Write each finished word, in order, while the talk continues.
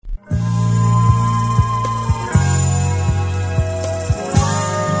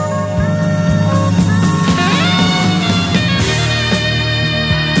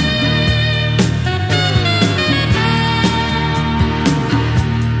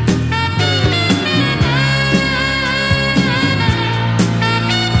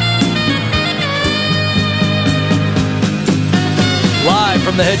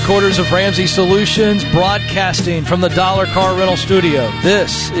from the headquarters of Ramsey Solutions, broadcasting from the Dollar Car Rental Studio.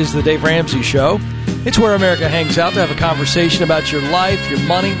 This is the Dave Ramsey Show. It's where America hangs out to have a conversation about your life, your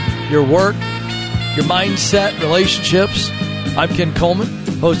money, your work, your mindset, relationships. I'm Ken Coleman,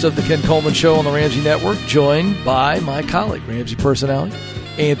 host of the Ken Coleman Show on the Ramsey Network, joined by my colleague, Ramsey personality,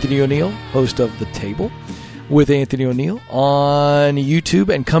 Anthony O'Neill, host of The Table with Anthony O'Neill on YouTube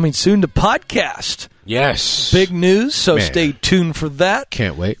and coming soon to podcast. Yes. Big news, so stay tuned for that.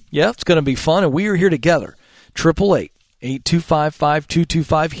 Can't wait. Yeah, it's going to be fun, and we are here together.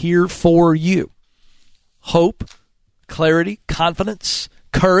 888-825-5225 here for you. Hope, clarity, confidence,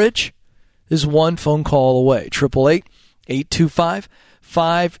 courage is one phone call away.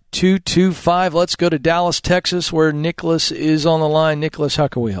 888-825-5225. Let's go to Dallas, Texas, where Nicholas is on the line. Nicholas, how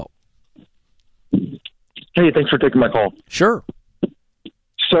can we help? Hey, thanks for taking my call. Sure.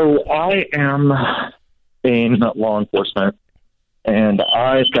 So I am in law enforcement, and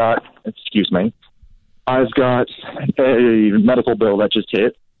I've got a medical bill that just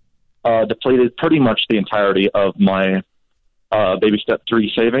hit, depleted pretty much the entirety of my baby step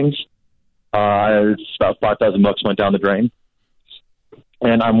 3 savings. It's about $5,000 went down the drain.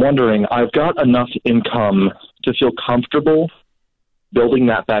 And I'm wondering, I've got enough income to feel comfortable building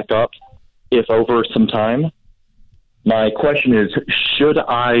that back up if over some time. My question is, should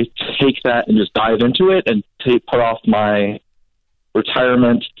I take that and just dive into it and put off my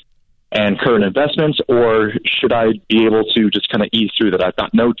retirement and current investments, or should I be able to just kind of ease through that? I've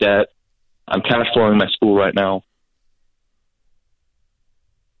got no debt. I'm cash flowing my school right now.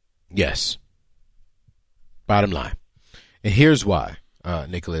 Yes. Bottom line. And here's why,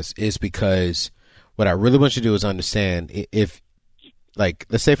 Nicholas, is because what I really want you to do is understand if, like,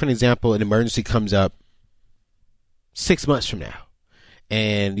 let's say, for an example, an emergency comes up 6 months from now,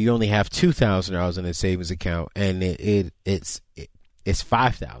 and you only have $2,000 in a savings account, and it's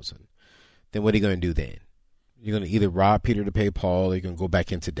 $5,000. Then what are you going to do then? You're going to either rob Peter to pay Paul, or you're going to go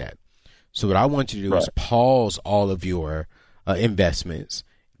back into debt. So what I want you to do is pause all of your investments,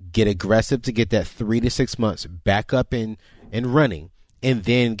 get aggressive to get that 3 to 6 months back up and running, and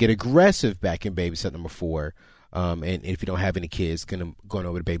then get aggressive back in babysit number 4. And if you don't have any kids, going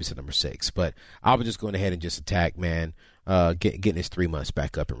over to babysit number 6. But I was just going ahead and just attack, man, getting his 3 months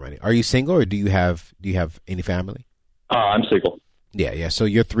back up and running. Are you single, or do you have any family? I'm single. Yeah. So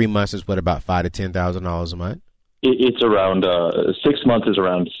your 3 months is what, about $5,000 to $10,000 a month? It's around 6 months is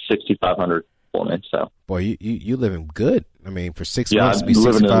around $6,500 for me. So boy, you living good. I mean, for 6 months, to be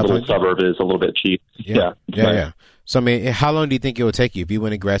living in a little suburb is a little bit cheap. Yeah. So I mean, how long do you think it would take you if you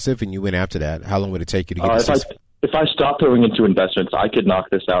went aggressive and you went after that? How long would it take you to get if I stop throwing into investments, I could knock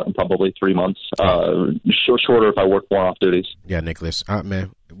this out in probably 3 months. Shorter if I work more off duties. Yeah, Nicholas.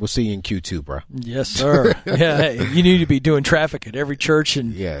 Man, we'll see you in Q2, bro. Yes, sir. Yeah, hey, you need to be doing traffic at every church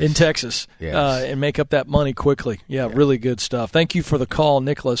in Texas and make up that money quickly. Yeah, really good stuff. Thank you for the call,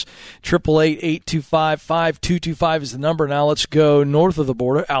 Nicholas. 888-825-5225 is the number. Now let's go north of the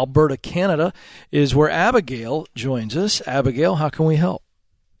border. Alberta, Canada is where Abigail joins us. Abigail, how can we help?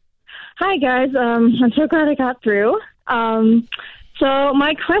 Hi, guys. I'm so glad I got through. So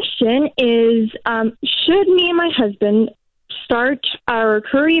my question is, should me and my husband start our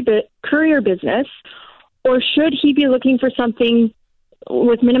courier business, or should he be looking for something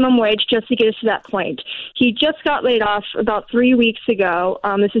with minimum wage just to get us to that point? He just got laid off about 3 weeks ago.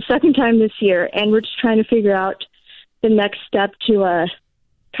 It's the second time this year, and we're just trying to figure out the next step to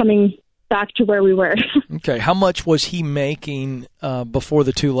coming back to where we were. Okay. How much was he making before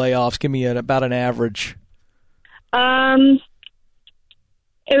the 2 layoffs? Give me about an average. He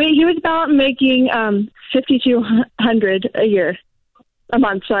was about making $5,200 a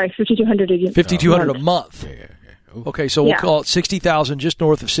month. Sorry, $5,200 a year. $5,200 a month. Yeah. Okay, so we'll call it $60,000, just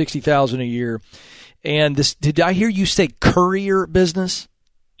north of $60,000 a year. And this, did I hear you say courier business?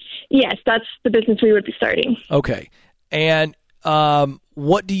 Yes, that's the business we would be starting. Okay, and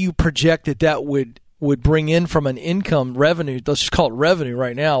what do you project that would bring in from an income revenue? Let's just call it revenue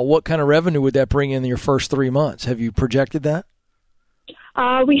right now. What kind of revenue would that bring in your first 3 months? Have you projected that?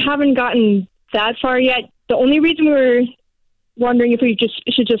 We haven't gotten that far yet. The only reason we were wondering if we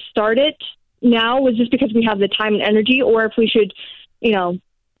should just start it now was just because we have the time and energy, or if we should,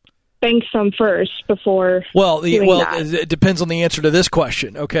 bank some first before. It depends on the answer to this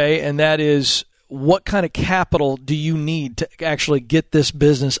question, okay? And that is, what kind of capital do you need to actually get this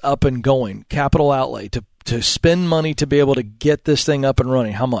business up and going? Capital outlay to spend money to be able to get this thing up and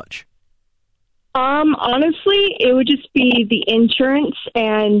running. How much? Honestly, it would just be the insurance,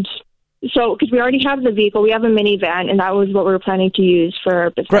 and so because we already have the vehicle, we have a minivan, and that was what we were planning to use for our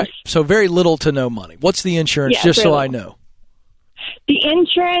business. Right. So very little to no money. What's the insurance? Yeah, just so little. I know. The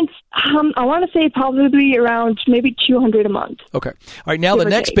insurance, I want to say probably around maybe $200 a month. Okay. All right. Now the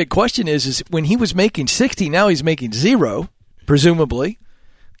next big question is when he was making 60, now he's making 0, presumably.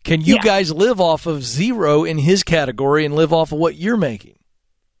 Can you guys live off of 0 in his category and live off of what you're making?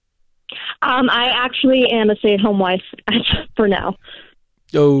 I actually am a stay-at-home wife for now.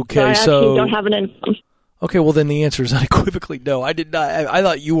 Okay, so I actually don't have an income. Okay, well then the answer is unequivocally no. I did not. I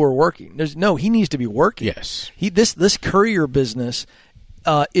thought you were working. He needs to be working. Yes. This courier business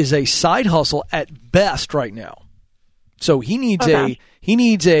is a side hustle at best right now. So he needs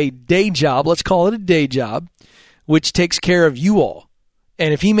a day job. Let's call it a day job, which takes care of you all.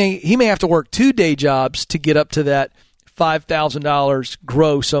 And if he may have to work 2 day jobs to get up to that $5,000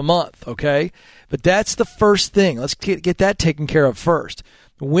 gross a month. Okay, but that's the first thing. Let's get that taken care of first.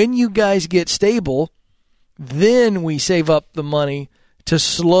 When you guys get stable, then we save up the money to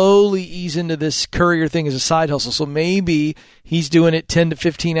slowly ease into this courier thing as a side hustle. So maybe he's doing it 10 to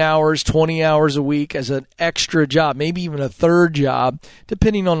 15 hours, 20 hours a week as an extra job, maybe even a third job,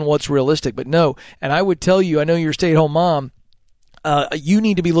 depending on what's realistic. But no, and I would tell you, I know you're a stay-at-home mom, you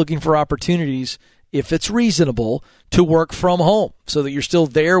need to be looking for opportunities, if it's reasonable, to work from home so that you're still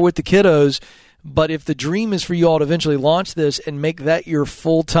there with the kiddos. But if the dream is for you all to eventually launch this and make that your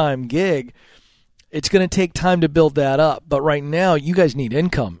full-time gig, it's going to take time to build that up. But right now, you guys need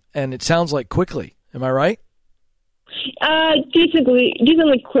income, and it sounds like quickly. Am I right?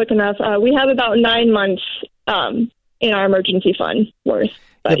 Decently quick enough. We have about 9 months in our emergency fund worth.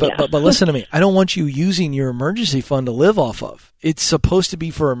 But listen to me. I don't want you using your emergency fund to live off of. It's supposed to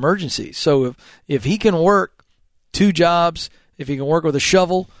be for emergencies. So if he can work 2 jobs, if he can work with a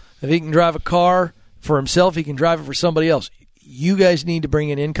shovel, if he can drive a car for himself, he can drive it for somebody else. You guys need to bring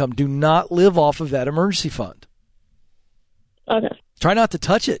in income. Do not live off of that emergency fund. Okay. Try not to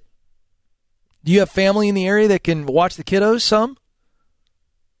touch it. Do you have family in the area that can watch the kiddos some?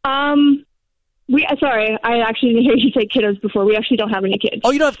 Sorry, I actually didn't hear you say kiddos before. We actually don't have any kids.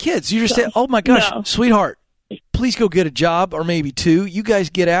 Oh, you don't have kids? You just say, oh my gosh, no. Sweetheart, please go get a job or maybe 2. You guys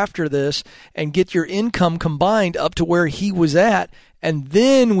get after this and get your income combined up to where he was at, and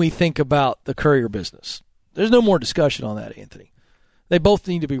then we think about the courier business. There's no more discussion on that, Anthony. They both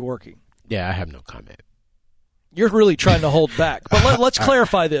need to be working. Yeah, I have no comment. You're really trying to hold back. But let's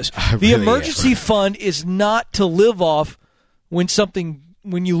clarify this. The emergency fund is not to live off when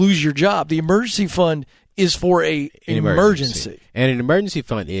you lose your job. The emergency fund is for an emergency. And an emergency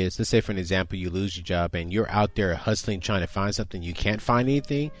fund is, let's say for an example, you lose your job and you're out there hustling, trying to find something, you can't find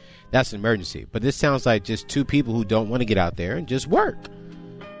anything. That's an emergency. But this sounds like just 2 people who don't want to get out there and just work.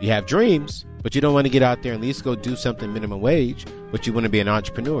 You have dreams, but you don't want to get out there and at least go do something minimum wage, but you want to be an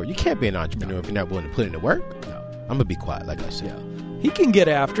entrepreneur. You can't be an entrepreneur if you're not willing to put in the work. No. I'm going to be quiet, like I said. Yeah. He can get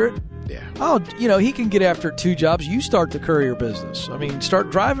after it. Yeah. Oh, he can get after 2 jobs. You start the courier business. I mean,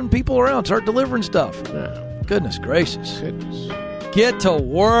 start driving people around. Start delivering stuff. Yeah. Goodness gracious. Get to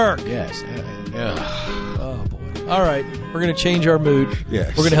work. Yes. Oh, boy. All right. We're going to change our mood. Yes.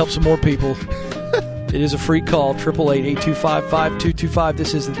 We're going to help some more people. It is a free call, 888-825-5225.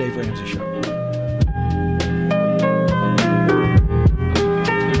 This is the Dave Ramsey Show.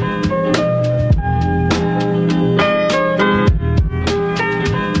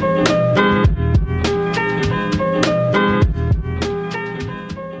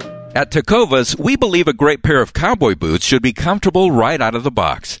 At Tecovas, we believe a great pair of cowboy boots should be comfortable right out of the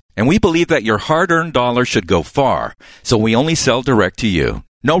box. And we believe that your hard-earned dollar should go far, so we only sell direct to you.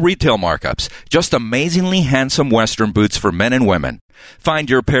 No retail markups, just amazingly handsome Western boots for men and women. Find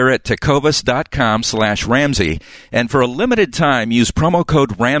your pair at tecovas.com/Ramsey, and for a limited time, use promo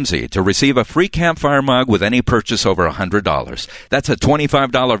code Ramsey to receive a free campfire mug with any purchase over $100. That's a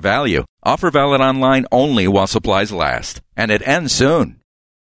 $25 value. Offer valid online only while supplies last. And it ends soon.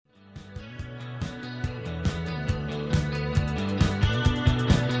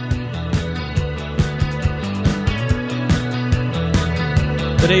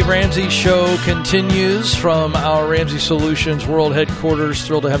 The Dave Ramsey Show continues from our Ramsey Solutions World Headquarters.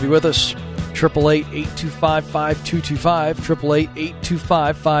 Thrilled to have you with us. 888-825-5225.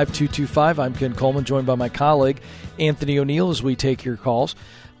 888-825-5225. I'm Ken Coleman, joined by my colleague, Anthony O'Neill, as we take your calls.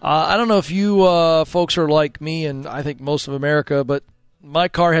 I don't know if you folks are like me, and I think most of America, but my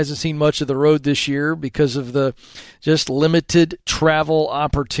car hasn't seen much of the road this year because of the just limited travel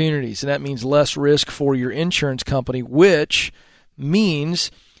opportunities, and that means less risk for your insurance company, which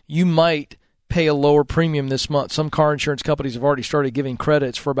means you might pay a lower premium this month. Some car insurance companies have already started giving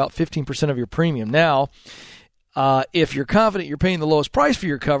credits for about 15% of your premium. Now, if you're confident you're paying the lowest price for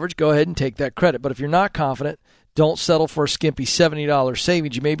your coverage, go ahead and take that credit. But if you're not confident, don't settle for a skimpy $70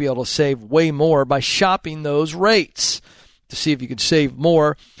 savings. You may be able to save way more by shopping those rates. to see if you can save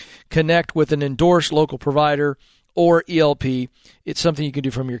more. Connect with an endorsed local provider or ELP. It's something you can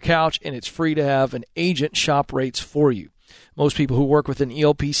do from your couch, and it's free to have an agent shop rates for you. Most people who work with an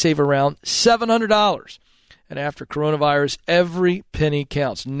ELP save around $700. And after coronavirus, every penny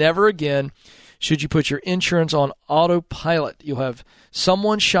counts. Never again should you put your insurance on autopilot. You'll have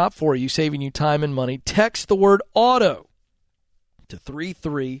someone shop for you, saving you time and money. Text the word auto to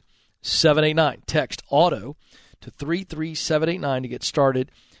 33789. Text auto to 33789 to get started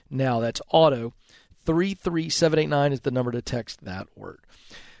now. That's auto. 33789 is the number to text that word.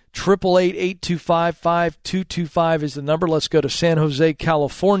 888-825-5225 is the number. Let's go to San Jose,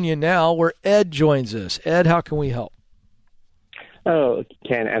 California now, where Ed joins us. Ed, how can we help? Oh,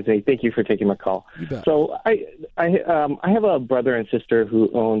 Ken, Anthony, thank you for taking my call. You bet. So I have a brother and sister who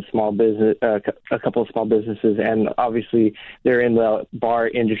own small business, a couple of small businesses, and obviously they're in the bar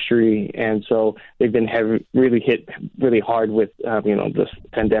industry, and so they've been really hit really hard with this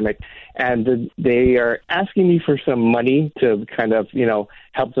pandemic, and they are asking me for some money to kind of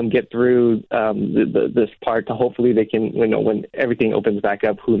help them get through this part. To hopefully they can when everything opens back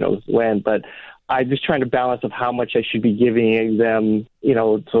up, who knows when, but I'm just trying to balance of how much I should be giving them,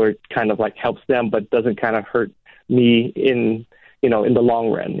 so it kind of like helps them, but doesn't kind of hurt me in the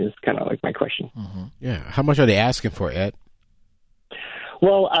long run is kind of like my question. Mm-hmm. Yeah. How much are they asking for, Ed?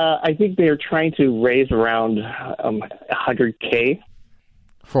 Well, I think they're trying to raise around $100K.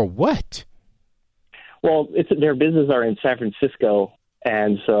 For what? Well, their business are in San Francisco.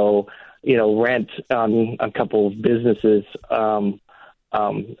 And so, rent on a couple of businesses, we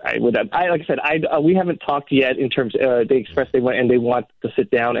haven't talked yet in terms they expressed they want to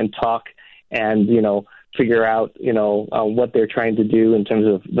sit down and talk and, figure out, what they're trying to do in terms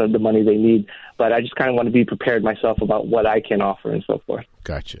of the money they need. But I just kind of want to be prepared myself about what I can offer and so forth.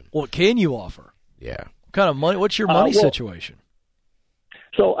 Gotcha. What can you offer? Yeah. What kind of money? What's your money situation?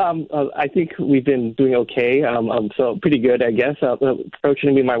 So I think we've been doing okay, so pretty good, I guess.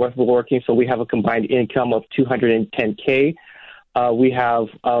 Fortunately, me and my wife were working, so we have a combined income of $210K. We have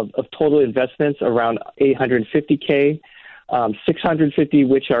of total investments around $850K, $650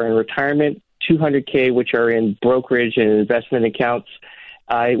 which are in retirement, $200K which are in brokerage and investment accounts.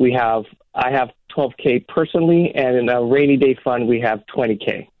 I have $12K personally, and in a rainy day fund we have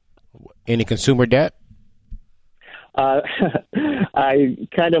 $20K. Any consumer debt? I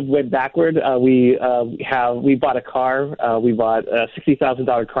kind of went backward. We bought a car. We bought a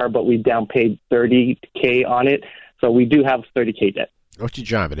 $60,000 car, but we down paid $30K on it. So we do have $30K debt. What you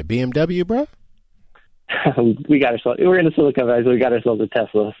driving, a BMW, bro? We got ourselves. We're in the Silicon Valley, so we got ourselves a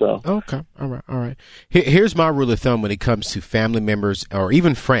Tesla. So okay, all right. Here's my rule of thumb when it comes to family members or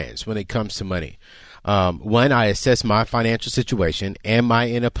even friends. When it comes to money, one, I assess my financial situation. Am I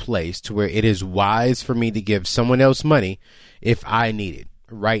in a place to where it is wise for me to give someone else money if I need it?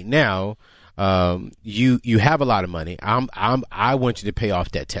 Right now, you have a lot of money. I want you to pay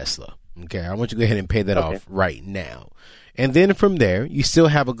off that Tesla. Okay, I want you to go ahead and pay that off right now. And then from there, you still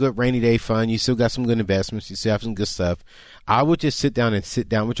have a good rainy day fund. You still got some good investments. You still have some good stuff. I would just sit down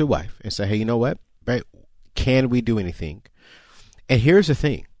with your wife and say, hey, you know what? Right? Can we do anything? And here's the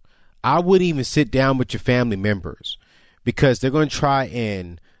thing. I would even sit down with your family members because they're going to try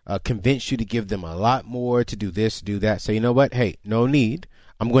and convince you to give them a lot more, to do this, to do that. So you know what? Hey, no need.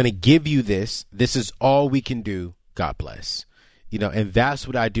 I'm going to give you this. This is all we can do. God bless. And that's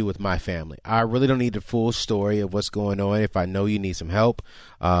what I do with my family. I really don't need the full story of what's going on. If I know you need some help,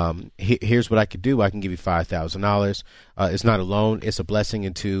 here's what I could do. I can give you $5,000. It's not a loan. It's a blessing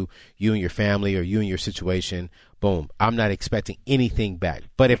into you and your family or you and your situation. Boom. I'm not expecting anything back.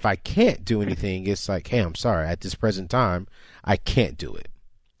 But if I can't do anything, it's like, hey, I'm sorry. At this present time, I can't do it.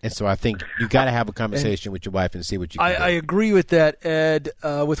 And so I think you got to have a conversation with your wife and see what you can do. I agree with that, Ed,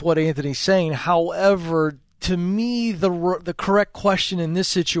 with what Anthony's saying. However, to me, the correct question in this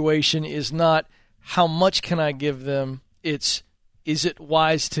situation is not how much can I give them. It's, is it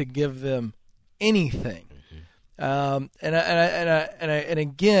wise to give them anything? And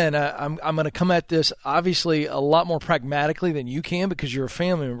again, I'm going to come at this obviously a lot more pragmatically than you can because you're a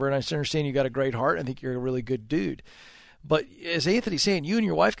family member, and I understand you got a great heart. I think you're a really good dude. But as Anthony's saying, you and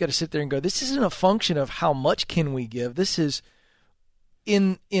your wife got to sit there and go, this isn't a function of how much can we give. This is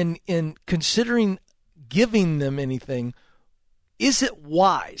in considering giving them anything, is it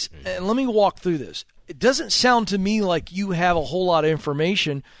wise? And let me walk through this. It doesn't sound to me like you have a whole lot of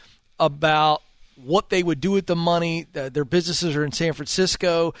information about what they would do with the money. Their businesses are in San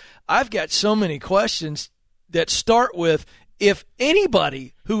Francisco. I've got so many questions that start with, if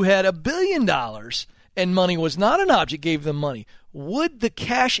anybody who had $1 billion and money was not an object gave them money, would the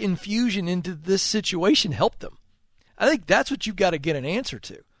cash infusion into this situation help them? I think that's what you've got to get an answer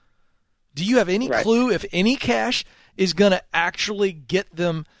to. Do you have any clue if any cash is going to actually get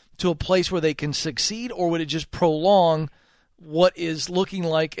them to a place where they can succeed, or would it just prolong what is looking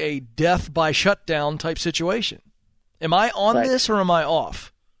like a death by shutdown type situation? Am I on this or am I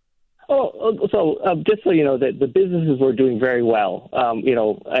off? Just so you know, that the businesses were doing very well,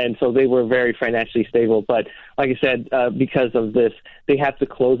 and so they were very financially stable. But like I said, because of this, they have to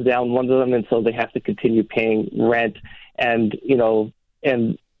close down one of them, and so they have to continue paying rent. And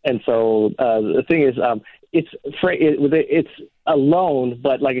so the thing is, it's a loan,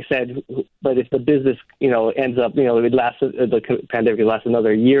 but like I said, but if the business ends up the pandemic lasts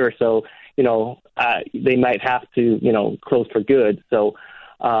another year or so, they might have to close for good. So.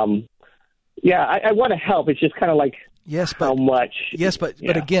 I want to help. It's just kind of like how much. Yes, but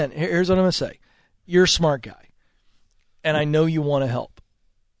again, here's what I'm going to say. You're a smart guy, and I know you want to help,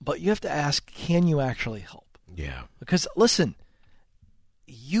 but you have to ask, can you actually help? Yeah. Because listen,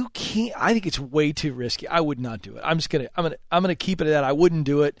 you can't. I think it's way too risky. I would not do it. I'm gonna keep it at that. I wouldn't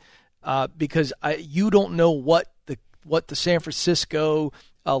do it because you don't know what the San Francisco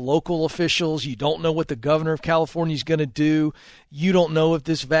local officials. You don't know what the governor of California is going to do. You don't know if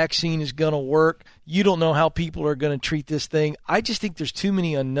this vaccine is going to work. You don't know how people are going to treat this thing. I just think there's too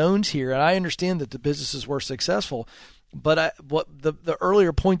many unknowns here, and I understand that the businesses were successful, but what the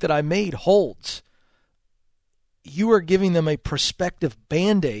earlier point that I made holds. You are giving them a prospective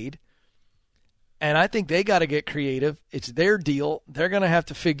Band-Aid, and I think they got to get creative. It's their deal. They're going to have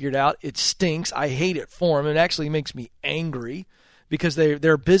to figure it out. It stinks. I hate it for them. It actually makes me angry, because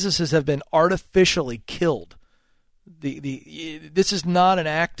their businesses have been artificially killed. This is not an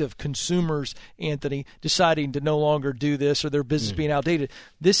act of consumers, Anthony, deciding to no longer do this or their business being outdated.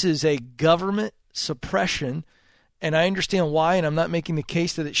 This is a government suppression, and I understand why, and I'm not making the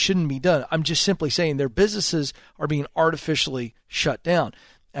case that it shouldn't be done. I'm just simply saying their businesses are being artificially shut down,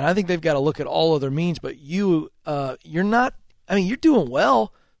 and I think they've got to look at all other means. But you're not. I mean, you're doing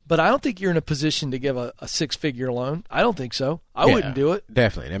well. But I don't think you're in a position to give a six-figure loan. I don't think so. I wouldn't do it.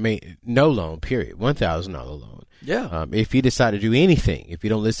 Definitely. I mean, no loan, period. $1,000 loan. Yeah. If you decide to do anything, if you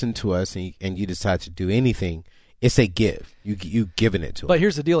don't listen to us and you decide to do anything, it's a give. You giving it to him. But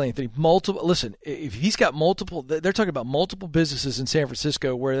here's the deal, Anthony. Listen, if he's got multiple, they're talking about multiple businesses in San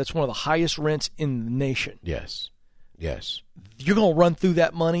Francisco where that's one of the highest rents in the nation. Yes. You're going to run through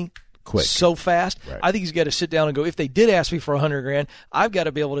that money quick, so fast. Right. I think he's got to sit down and go, if they did ask me for $100,000, I've got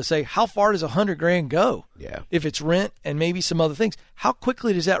to be able to say, how far does $100,000 go? Yeah. If it's rent and maybe some other things, how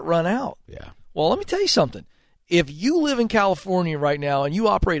quickly does that run out? Yeah. Well, let me tell you something. If you live in California right now and you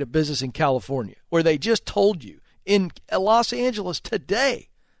operate a business in California where they just told you in Los Angeles today,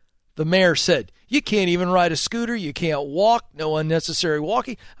 the mayor said, you can't even ride a scooter, you can't walk, no unnecessary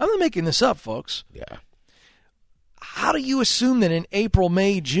walking. I'm not making this up, folks. Yeah. How do you assume that in April,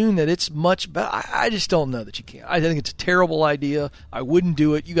 May, June that it's much better? I just don't know that you can. I think it's a terrible idea. I wouldn't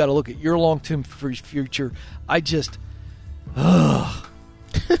do it. You got to look at your long-term future. I think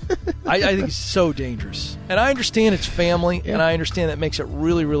it's so dangerous. And I understand it's family, and I understand that makes it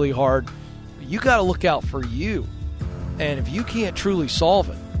really, really hard. You got to look out for you. And if you can't truly solve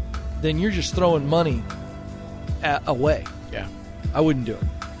it, then you're just throwing money away. Yeah. I wouldn't do it.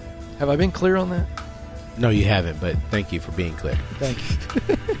 Have I been clear on that? No, you haven't, but thank you for being clear. Thank you.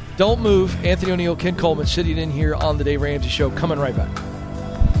 Don't move. Anthony O'Neill, Ken Coleman sitting in here on the Dave Ramsey Show. Coming right back.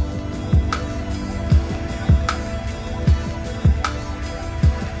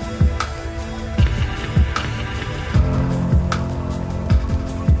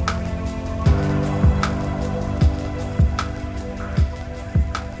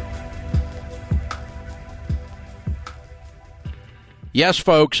 Yes,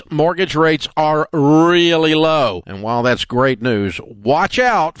 folks, mortgage rates are really low. And while that's great news, watch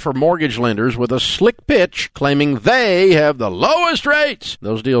out for mortgage lenders with a slick pitch claiming they have the lowest rates.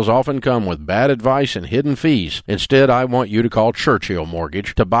 Those deals often come with bad advice and hidden fees. Instead, I want you to call Churchill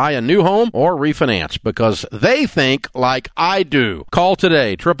Mortgage to buy a new home or refinance because they think like I do. Call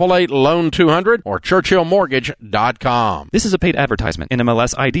today, 888-LOAN-200 or ChurchillMortgage.com. This is a paid advertisement.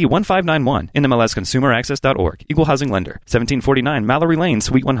 NMLS ID 1591. NMLSConsumerAccess.org. Equal Housing Lender. 1749 Mallory Lane,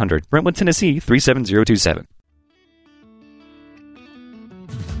 Suite 100. Brentwood, Tennessee 37027.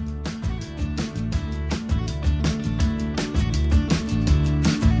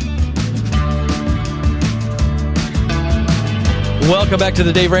 Welcome back to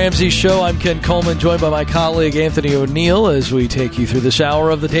the Dave Ramsey Show. I'm Ken Coleman, joined by my colleague Anthony O'Neill as we take you through this hour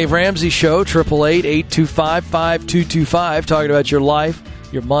of the Dave Ramsey Show. 888-825-5225. Talking about your life,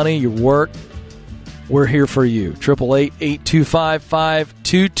 your money, your work. We're here for you.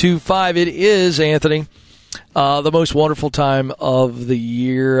 888-825-5225. It is, Anthony, The most wonderful time of the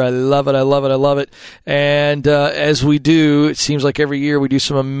year. I love it. I love it. I love it. And as we do, it seems like every year we do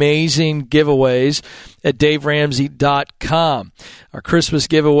some amazing giveaways at DaveRamsey.com. Our Christmas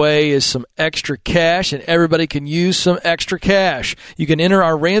giveaway is some extra cash, and everybody can use some extra cash. You can enter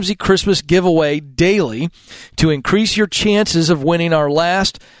our Ramsey Christmas giveaway daily to increase your chances of winning our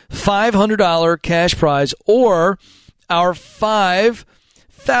last $500 cash prize or our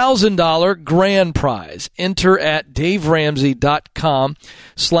 $5,000 grand prize. Enter at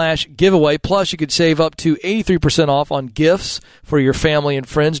DaveRamsey.com/giveaway. Plus, you could save up to 83% off on gifts for your family and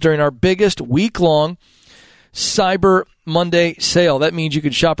friends during our biggest week-long Cyber Monday sale. That means you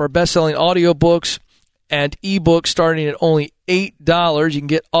can shop our best-selling audiobooks and ebooks starting at only $8. You can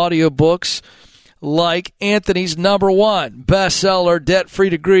get audiobooks like Anthony's #1 bestseller, Debt-Free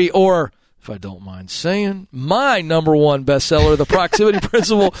Degree, or, if I don't mind saying, my #1 bestseller, The Proximity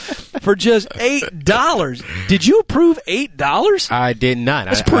Principle, for just $8. Did you approve $8? I did not.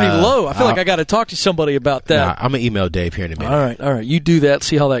 That's pretty low. I feel like I got to talk to somebody about that. Nah, I'm going to email Dave here in a minute. All right. You do that,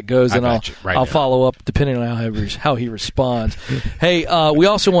 see how that goes, and I'll now. follow up depending on how he responds. Hey, we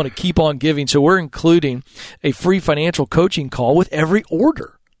also want to keep on giving, so we're including a free financial coaching call with every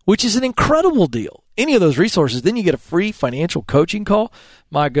order, which is an incredible deal. Any of those resources, then you get a free financial coaching call.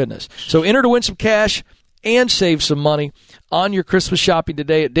 My goodness. So enter to win some cash and save some money on your Christmas shopping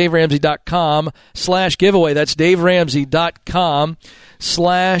today at DaveRamsey.com/giveaway. That's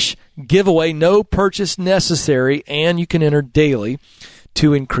DaveRamsey.com/giveaway. No purchase necessary, and you can enter daily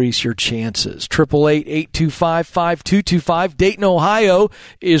to increase your chances. 888-825-5225. Dayton, Ohio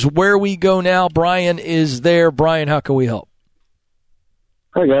is where we go now. Brian is there. Brian, how can we help?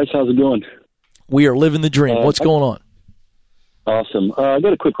 Hi, guys. How's it going? We are living the dream. What's going on? Awesome. I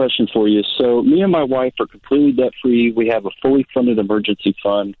got a quick question for you. So me and my wife are completely debt-free. We have a fully funded emergency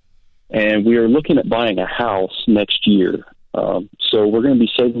fund, and we are looking at buying a house next year. So we're going to be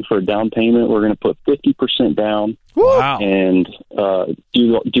saving for a down payment. We're going to put 50% down. Wow. And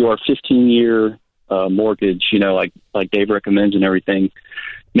do our 15-year mortgage, like Dave recommends and everything.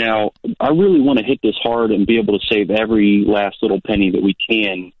 Now, I really want to hit this hard and be able to save every last little penny that we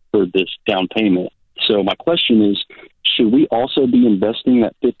can for this down payment. So my question is, should we also be investing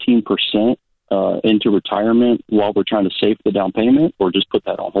that 15% into retirement while we're trying to save the down payment, or just put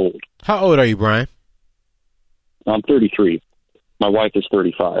that on hold? How old are you, Brian? I'm 33. My wife is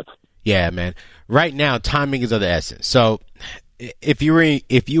 35. Yeah, man. Right now, timing is of the essence. So if you were in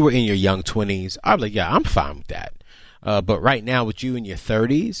your young 20s, I'd be like, yeah, I'm fine with that. But right now, with you in your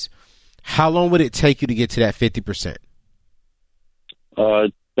 30s, how long would it take you to get to that 50%?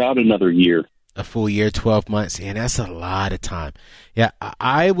 About another year. A full year, 12 months. And that's a lot of time. Yeah,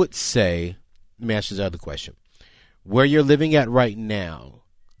 I would say, let me ask you the other question. Where you're living at right now,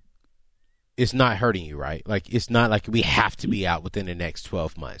 it's not hurting you, right? Like, it's not like we have to be out within the next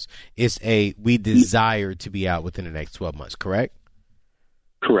 12 months. We desire to be out within the next 12 months, correct?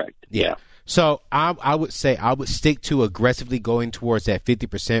 Correct. Yeah. So I would say I would stick to aggressively going towards that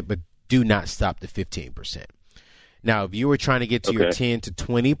 50%, but do not stop the 15%. Now, if you were trying to get to your 10 to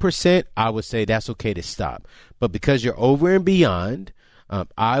 20%, I would say that's okay to stop. But because you're over and beyond,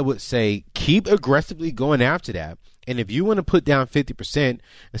 I would say keep aggressively going after that. And if you want to put down 50%,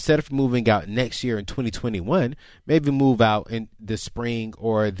 instead of moving out next year in 2021, maybe move out in the spring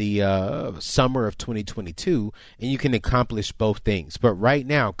or the summer of 2022, and you can accomplish both things. But right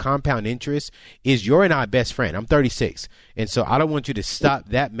now, compound interest is your and I best friend. I'm 36, and so I don't want you to stop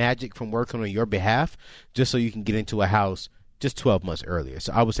that magic from working on your behalf just so you can get into a house just 12 months earlier.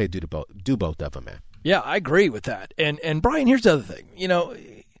 So I would say do both of them, man. Yeah, I agree with that. And Brian, here's the other thing.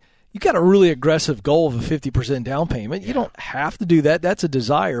 You got a really aggressive goal of a 50% down payment. You don't have to do that. That's a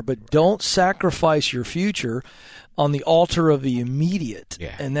desire, but don't sacrifice your future on the altar of the immediate.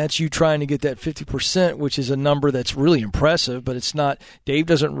 Yeah. And that's you trying to get that 50%, which is a number that's really impressive, but it's not. Dave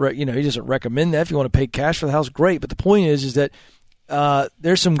doesn't, he doesn't recommend that. If you want to pay cash for the house, great. But the point is that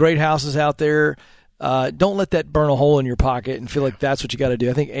there's some great houses out there. Don't let that burn a hole in your pocket and feel like that's what you got to do.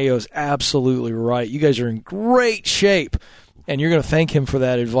 I think AO is absolutely right. You guys are in great shape. And you're going to thank him for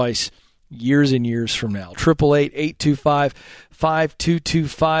that advice years and years from now.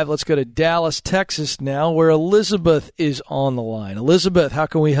 888-825-5225. Let's go to Dallas, Texas now, where Elizabeth is on the line. Elizabeth, how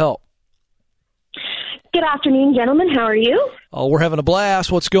can we help? Good afternoon, gentlemen. How are you? Oh, we're having a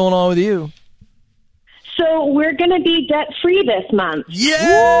blast. What's going on with you? So we're going to be debt-free this month. Yay!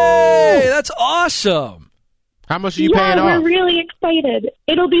 Woo! That's awesome. How much are you paying off? Yeah, we're really excited.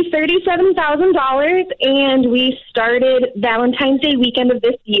 It'll be $37,000, and we started Valentine's Day weekend of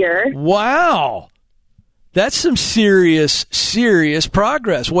this year. Wow. That's some serious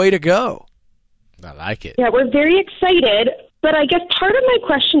progress. Way to go. I like it. Yeah, we're very excited. But I guess part of my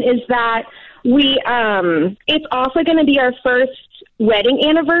question is that it's also going to be our first wedding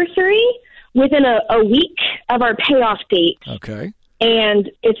anniversary within a week of our payoff date. Okay. And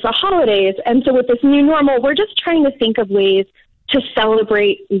it's the holidays. And so with this new normal, we're just trying to think of ways to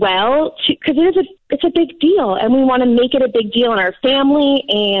celebrate well, because it's a big deal, and we want to make it a big deal in our family.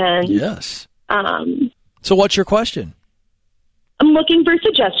 And yes. So what's your question? I'm looking for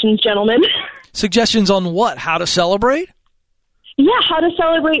suggestions, gentlemen. Suggestions on what? How to celebrate? Yeah, how to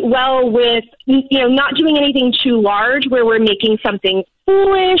celebrate well with, not doing anything too large where we're making something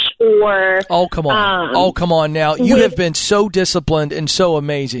foolish or... Oh, come on. Come on now. You have been so disciplined and so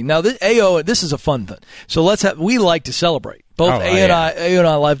amazing. Now, this is a fun thing. So we like to celebrate. Both and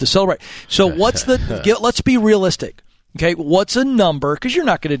I like to celebrate. So let's be realistic. Okay, what's a number? Because you're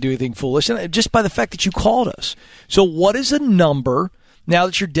not going to do anything foolish, and just by the fact that you called us. So what is a number, now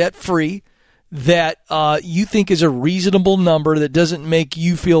that you're debt-free, that you think is a reasonable number that doesn't make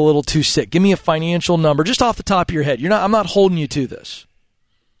you feel a little too sick? Give me a financial number just off the top of your head. I'm not holding you to this.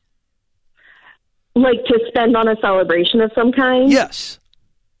 Like to spend on a celebration of some kind? Yes.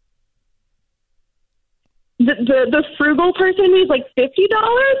 The frugal person needs like $50,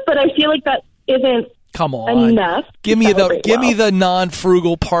 but I feel like that isn't enough. Give me the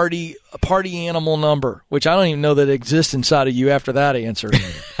non-frugal party animal number, which I don't even know that exists inside of you after that answer.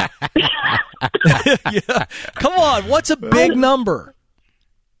 Yeah. Come on, what's a big number?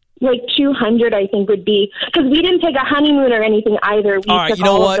 Like 200, I think would be, because we didn't take a honeymoon or anything either. We took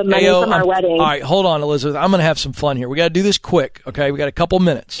all of the money from our wedding. All right, hold on, Elizabeth. I'm going to have some fun here. We got to do this quick, okay? We got a couple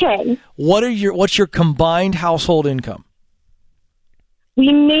minutes. Okay. What's your combined household income?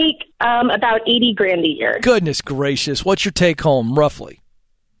 We make about $80,000 a year. Goodness gracious! What's your take home roughly?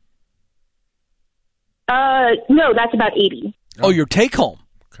 No, that's about 80. Oh, your take home.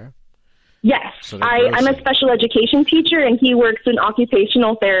 Yes, so I'm a special education teacher, and he works in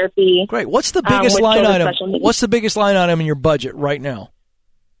occupational therapy. Great. What's the biggest line item? What's the biggest line item in your budget right now?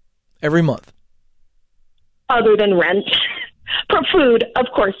 Every month, other than rent, for food, of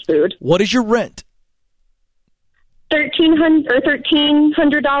course, food. What is your rent?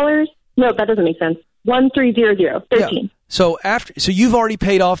 $1,300. No, that doesn't make sense. 1300. 13. Yeah. So you've already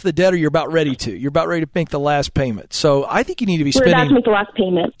paid off the debt, or you're about ready to. You're about ready to make the last payment. So I think you need to be spending. We're about to make the last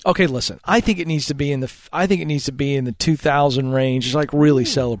payment. Okay, listen. I think it needs to be in the 2,000 range. Just like really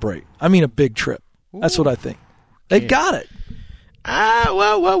celebrate. I mean, a big trip. That's what I think. They've got it.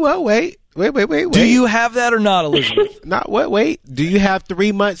 Well, wait. Do you have that or not, Elizabeth? Wait. Do you have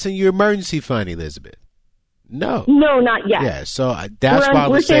 3 months in your emergency fund, Elizabeth? No, not yet. Yeah, so that's why I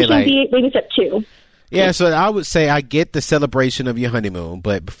would say maybe step 2. Yeah, so I would say I get the celebration of your honeymoon,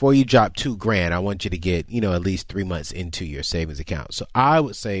 but before you drop $2,000, I want you to get at least 3 months into your savings account. So I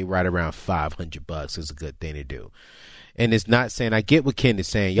would say right around $500 is a good thing to do. And it's not saying, I get what Ken is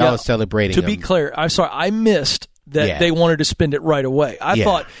saying. Y'all are celebrating. To be clear, I'm sorry, I missed that they wanted to spend it right away. I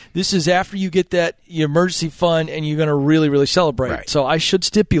thought this is after you get that emergency fund and you're going to really, really celebrate. Right. So I should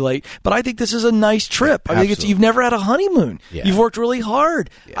stipulate, but I think this is a nice trip. I think you've never had a honeymoon. Yeah. You've worked really hard.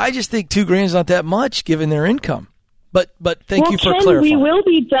 Yeah. I just think $2,000 is not that much given their income. But thank you for clarifying. We will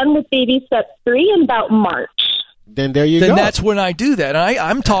be done with baby step 3 in about March. Then there you go. Then that's when I do that.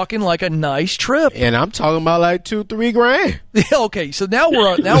 I'm talking like a nice trip, and I'm talking about like $2-3 grand. Okay, so now we're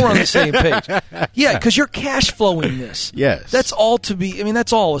on the same page. Yeah, because you're cash flowing this. Yes, that's all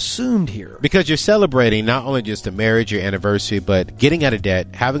that's all assumed here. Because you're celebrating not only just the marriage, your anniversary, but getting out of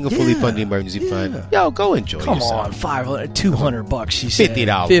debt, having a fully funded emergency fund. Yo, go enjoy yourself. Come on, $200. She said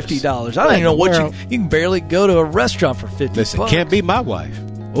 $50. $50. I don't even know what you can barely go to a restaurant for $50. Listen, can't be my wife.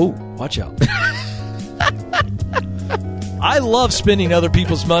 Oh, watch out. I love spending other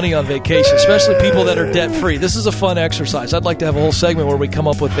people's money on vacation, especially people that are debt-free. This is a fun exercise. I'd like to have a whole segment where we come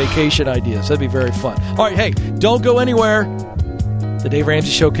up with vacation ideas. That'd be very fun. All right, hey, don't go anywhere. The Dave Ramsey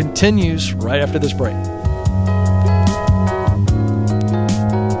Show continues right after this break.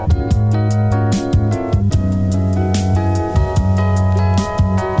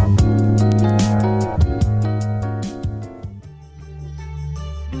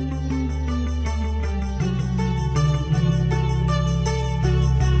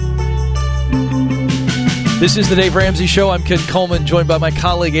 This is the Dave Ramsey Show. I'm Ken Coleman, joined by my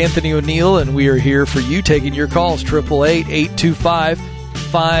colleague Anthony O'Neill, and we are here for you, taking your calls,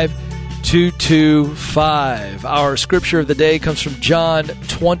 888-825-5225. Our scripture of the day comes from John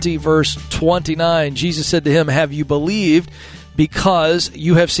 20, verse 29. Jesus said to him, "Have you believed because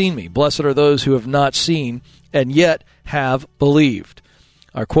you have seen me? Blessed are those who have not seen and yet have believed."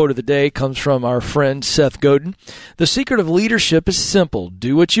 Our quote of the day comes from our friend Seth Godin. "The secret of leadership is simple.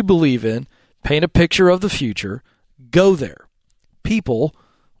 Do what you believe in. paint a picture of the future, go there. People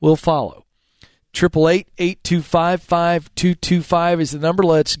will follow. 888-825-5225 is the number.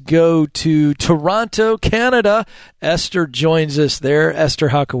 Let's go to Toronto, Canada. Esther joins us there. Esther,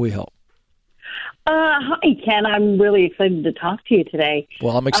 how can we help? Hi, Ken. I'm really excited to talk to you today.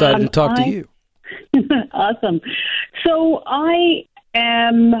 Well, I'm excited to talk to you. Awesome. So I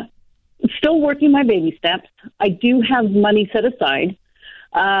am still working my baby steps. I do have money set aside,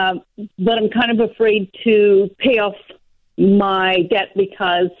 but I'm kind of afraid to pay off my debt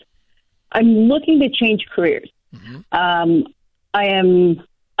because I'm looking to change careers. Mm-hmm. I am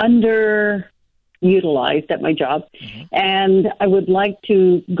underutilized at my job, and I would like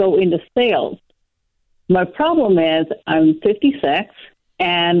to go into sales. My problem is I'm 56,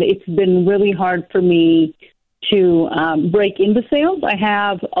 and it's been really hard for me to break into sales. I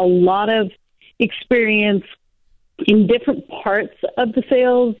have a lot of experience in different parts of the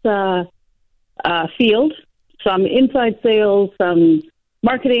sales field. Some inside sales, some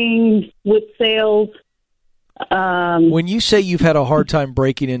marketing with sales. When you say you've had a hard time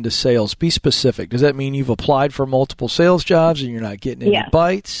breaking into sales, be specific. Does that mean you've applied for multiple sales jobs and you're not getting any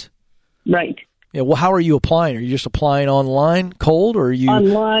bites? Right. Yeah. Well, how are you applying? Are you just applying online, cold, or are you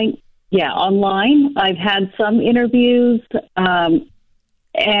online? Yeah, online. I've had some interviews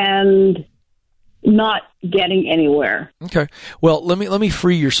and not getting anywhere. Okay. Well, let me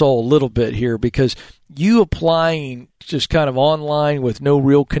free your soul a little bit here, because you applying just kind of online with no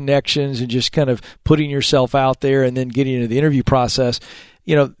real connections and just kind of putting yourself out there and then getting into the interview process,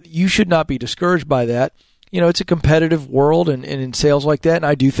 you should not be discouraged by that. It's a competitive world and in sales like that. And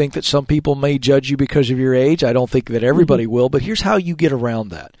I do think that some people may judge you because of your age. I don't think that everybody will, but here's how you get around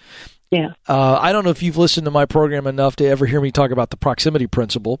that. Yeah. I don't know if you've listened to my program enough to ever hear me talk about the proximity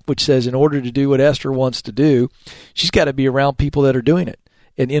principle, which says in order to do what Esther wants to do, she's got to be around people that are doing it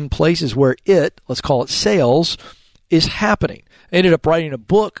and in places where let's call it sales, is happening. I ended up writing a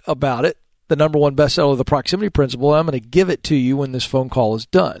book about it, the #1 bestseller of the proximity principle. I'm going to give it to you when this phone call is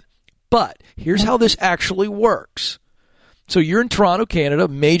done. But here's how this actually works. So you're in Toronto, Canada,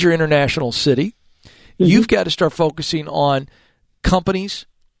 major international city. Mm-hmm. You've got to start focusing on companies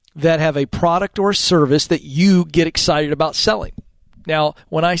that have a product or service that you get excited about selling. Now,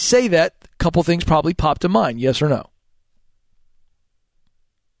 when I say that, a couple things probably pop to mind. Yes or no?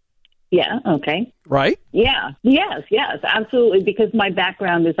 Yeah, okay. Right? Yeah, yes, absolutely, because my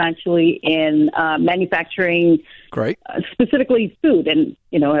background is actually in manufacturing. Great. Specifically food, and,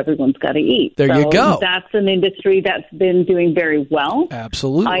 everyone's got to eat. There you go. That's an industry that's been doing very well.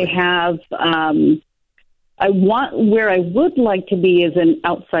 Absolutely. I have, where I would like to be is in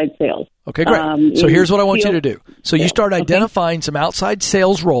outside sales. Okay, great. So here's what I want you to do. So you start identifying some outside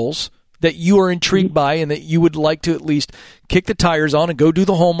sales roles that you are intrigued by and that you would like to at least kick the tires on and go do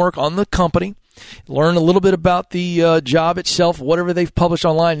the homework on the company, learn a little bit about the job itself, whatever they've published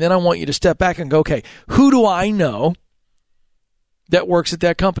online. Then I want you to step back and go, okay, who do I know that works at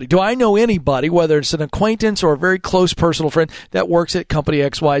that company? Do I know anybody, whether it's an acquaintance or a very close personal friend, that works at company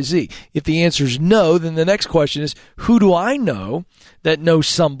XYZ? If the answer is no, then the next question is, who do I know that knows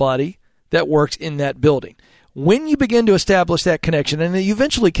somebody that works in that building? When you begin to establish that connection, and you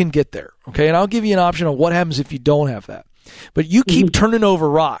eventually can get there, okay, and I'll give you an option on what happens if you don't have that. But you keep turning over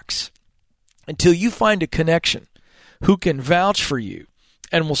rocks until you find a connection who can vouch for you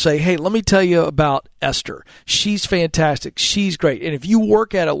and will say, hey, let me tell you about Esther. She's fantastic. She's great. And if you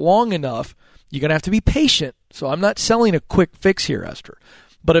work at it long enough, you're going to have to be patient. So I'm not selling a quick fix here, Esther.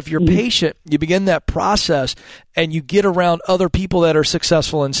 But if you're patient, you begin that process and you get around other people that are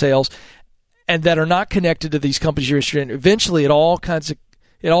successful in sales and that are not connected to these companies you're interested in. Eventually, it all kind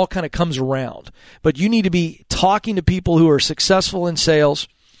of comes around. But you need to be talking to people who are successful in sales,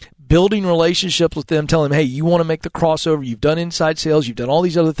 building relationships with them, telling them, hey, you want to make the crossover. You've done inside sales. You've done all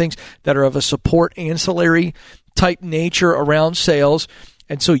these other things that are of a support ancillary type nature around sales.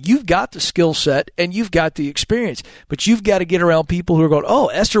 And so you've got the skill set and you've got the experience, but you've got to get around people who are going, oh,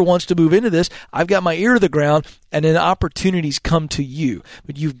 Esther wants to move into this. I've got my ear to the ground, and then opportunities come to you.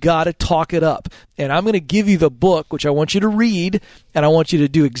 But you've got to talk it up. And I'm going to give you the book, which I want you to read, and I want you to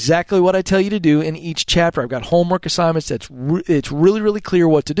do exactly what I tell you to do in each chapter. I've got homework assignments. It's really, really clear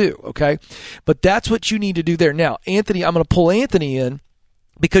what to do, okay? But that's what you need to do there. Now, Anthony, I'm going to pull Anthony in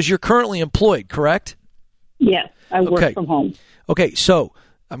because you're currently employed, correct? Yes, I work from home. Okay, so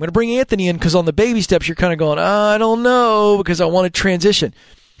I'm going to bring Anthony in because on the baby steps, you're kind of going, I don't know, because I want to transition.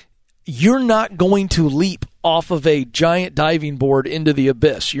 You're not going to leap off of a giant diving board into the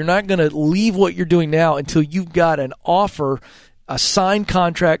abyss. You're not going to leave what you're doing now until you've got an offer, a signed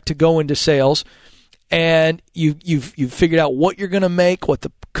contract to go into sales, and you've figured out what you're going to make, what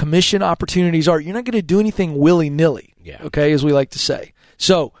the commission opportunities are. You're not going to do anything willy-nilly, okay, as we like to say.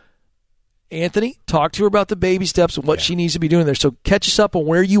 So, Anthony, talk to her about the baby steps and what she needs to be doing there. So catch us up on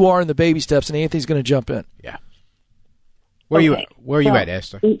where you are in the baby steps, and Anthony's going to jump in. Yeah. Where are you at,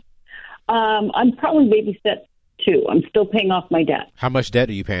 Esther? I'm probably baby step 2. I'm still paying off my debt. How much debt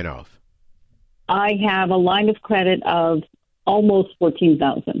are you paying off? I have a line of credit of almost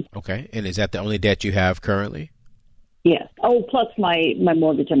 $14,000. Okay. And is that the only debt you have currently? Yes. Oh, plus my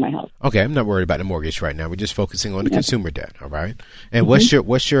mortgage on my house. Okay, I'm not worried about the mortgage right now. We're just focusing on the consumer debt. All right. And what's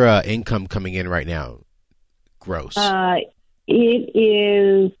your income coming in right now? Gross. It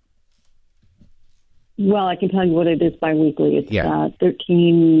is. Well, I can tell you what it is biweekly. It's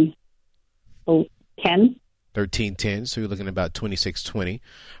 $13.10. $13.10. So you're looking at about $26.20.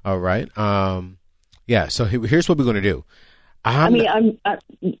 All right. So here's what we're going to do. I'm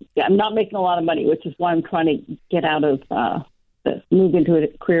not making a lot of money, which is why I'm trying to get out of move into a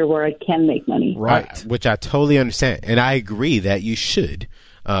career where I can make money. Right, which I totally understand, and I agree that you should,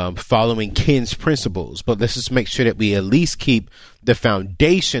 following Ken's principles. But let's just make sure that we at least keep the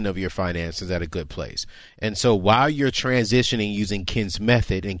foundation of your finances at a good place. And so, while you're transitioning using Ken's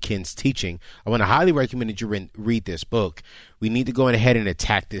method and Ken's teaching, I want to highly recommend that you read this book. We need to go ahead and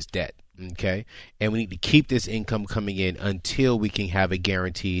attack this debt. Okay. And we need to keep this income coming in until we can have a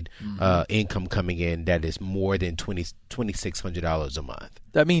guaranteed income coming in that is more than $2,600 a month.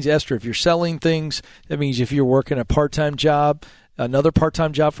 That means, Esther, if you're selling things, that means if you're working a part-time job, another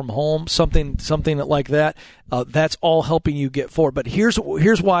part-time job from home, something like that, that's all helping you get forward. But here's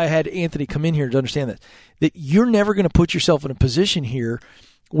why I had Anthony come in here to understand that you're never going to put yourself in a position here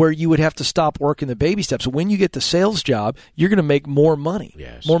where you would have to stop working the baby steps. So when you get the sales job, you're going to make more money,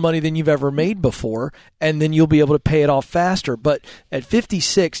 more money than you've ever made before, and then you'll be able to pay it off faster. But at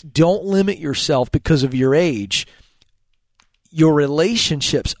 56, don't limit yourself because of your age. Your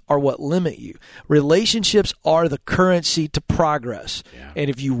relationships are what limit you. Relationships are the currency to progress. Yeah. And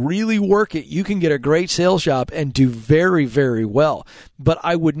if you really work it, you can get a great sales job and do very, very well. But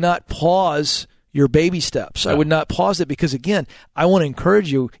I would not pause your baby steps. I would not pause it because, again, I want to encourage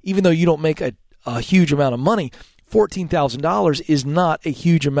you, even though you don't make a huge amount of money, $14,000 is not a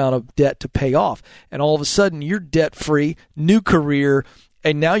huge amount of debt to pay off. And all of a sudden, you're debt-free, new career,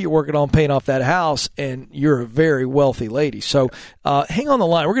 and now you're working on paying off that house, and you're a very wealthy lady. So hang on the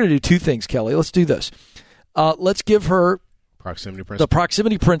line. We're going to do two things, Kelly. Let's do this. Let's give her the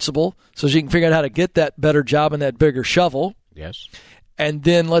proximity principle so she can figure out how to get that better job and that bigger shovel. Yes. And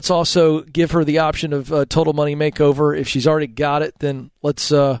then let's also give her the option of total money makeover. If she's already got it, then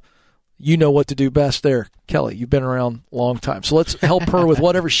let's, you know what to do best there. Kelly, you've been around a long time. So let's help her with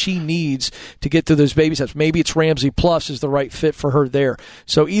whatever she needs to get through those baby steps. Maybe it's Ramsey Plus is the right fit for her there.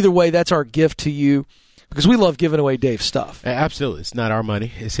 So either way, that's our gift to you because we love giving away Dave's stuff. Absolutely. It's not our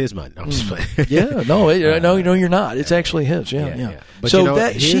money. It's his money. I'm just playing. Yeah, no, you're not. It's actually his. Yeah. But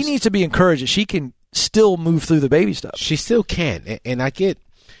so she needs to be encouraged that she can still move through the baby stuff. She still can. And I get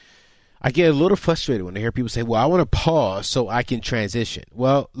a little frustrated when I hear people say, well, I want to pause so I can transition.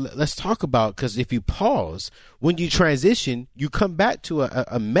 Well, let's talk about, because if you pause, when you transition, you come back to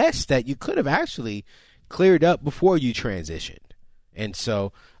a mess that you could have actually cleared up before you transitioned. And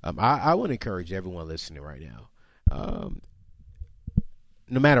so I want to encourage everyone listening right now,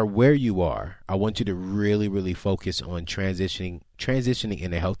 no matter where you are, I want you to really, really focus on transitioning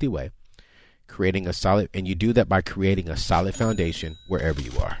in a healthy way. Creating a solid, and you do that by creating a solid foundation wherever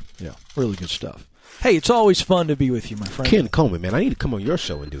you are. Yeah, really good stuff. Hey, it's always fun to be with you, my friend. Ken Coleman, man, I need to come on your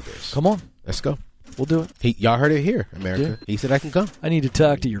show and do this. Come on. Let's go. We'll do it. Y'all heard it here, America. Yeah. He said I can come. I need to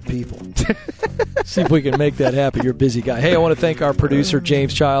talk to your people. See if we can make that happen. You're a busy guy. Hey, I want to thank our producer,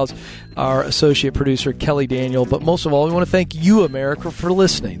 James Childs, our associate producer, Kelly Daniel, but most of all, we want to thank you, America, for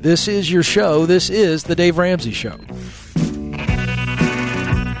listening. This is your show. This is The Dave Ramsey Show.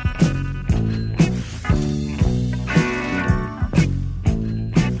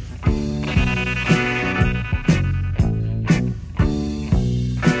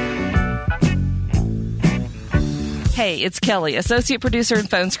 Hey, it's Kelly, associate producer and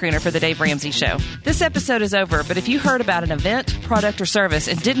phone screener for The Dave Ramsey Show. This episode is over, but if you heard about an event, product, or service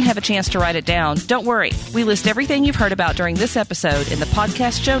and didn't have a chance to write it down, don't worry. We list everything you've heard about during this episode in the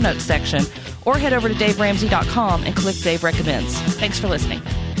podcast show notes section, or head over to DaveRamsey.com and click Dave Recommends. Thanks for listening.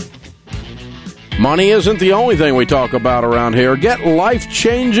 Money isn't the only thing we talk about around here. Get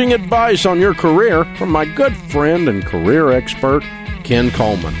life-changing advice on your career from my good friend and career expert, Ken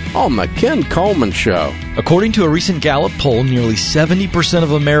Coleman, on The Ken Coleman Show. According to a recent Gallup poll, nearly 70%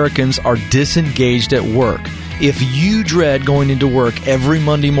 of Americans are disengaged at work. If you dread going into work every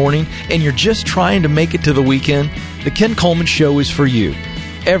Monday morning and you're just trying to make it to the weekend, The Ken Coleman Show is for you.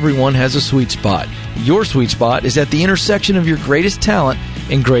 everyone has a sweet spot. Your sweet spot is at the intersection of your greatest talent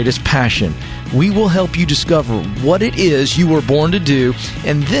and greatest passion. We will help you discover what it is you were born to do,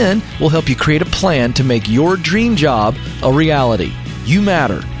 and then we'll help you create a plan to make your dream job a reality. You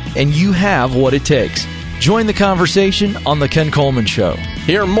matter, and you have what it takes. Join the conversation on The Ken Coleman Show.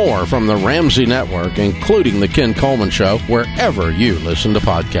 Hear more from the Ramsey Network, including The Ken Coleman Show, wherever you listen to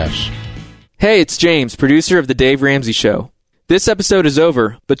podcasts. Hey, it's James, producer of The Dave Ramsey Show. This episode is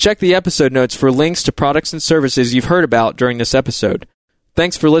over, but check the episode notes for links to products and services you've heard about during this episode.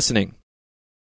 Thanks for listening.